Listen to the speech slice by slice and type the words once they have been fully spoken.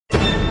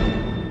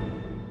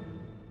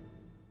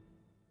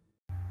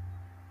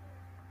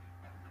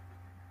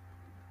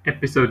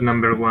Episode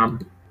number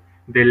 1: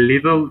 The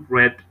Little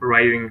Red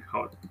Riding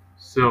Hood.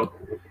 So,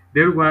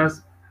 there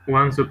was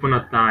once upon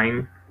a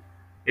time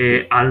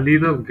a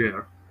little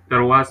girl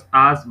that was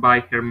asked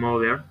by her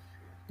mother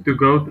to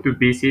go to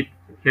visit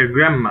her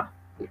grandma,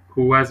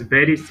 who was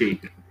very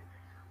sick.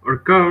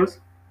 Of course,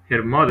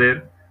 her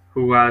mother,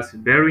 who was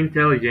very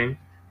intelligent,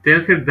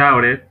 told her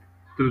daughter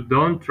to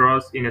don't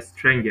trust in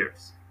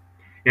strangers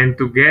and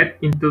to get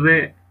into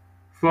the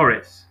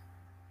forest,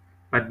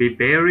 but be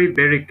very,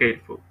 very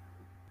careful.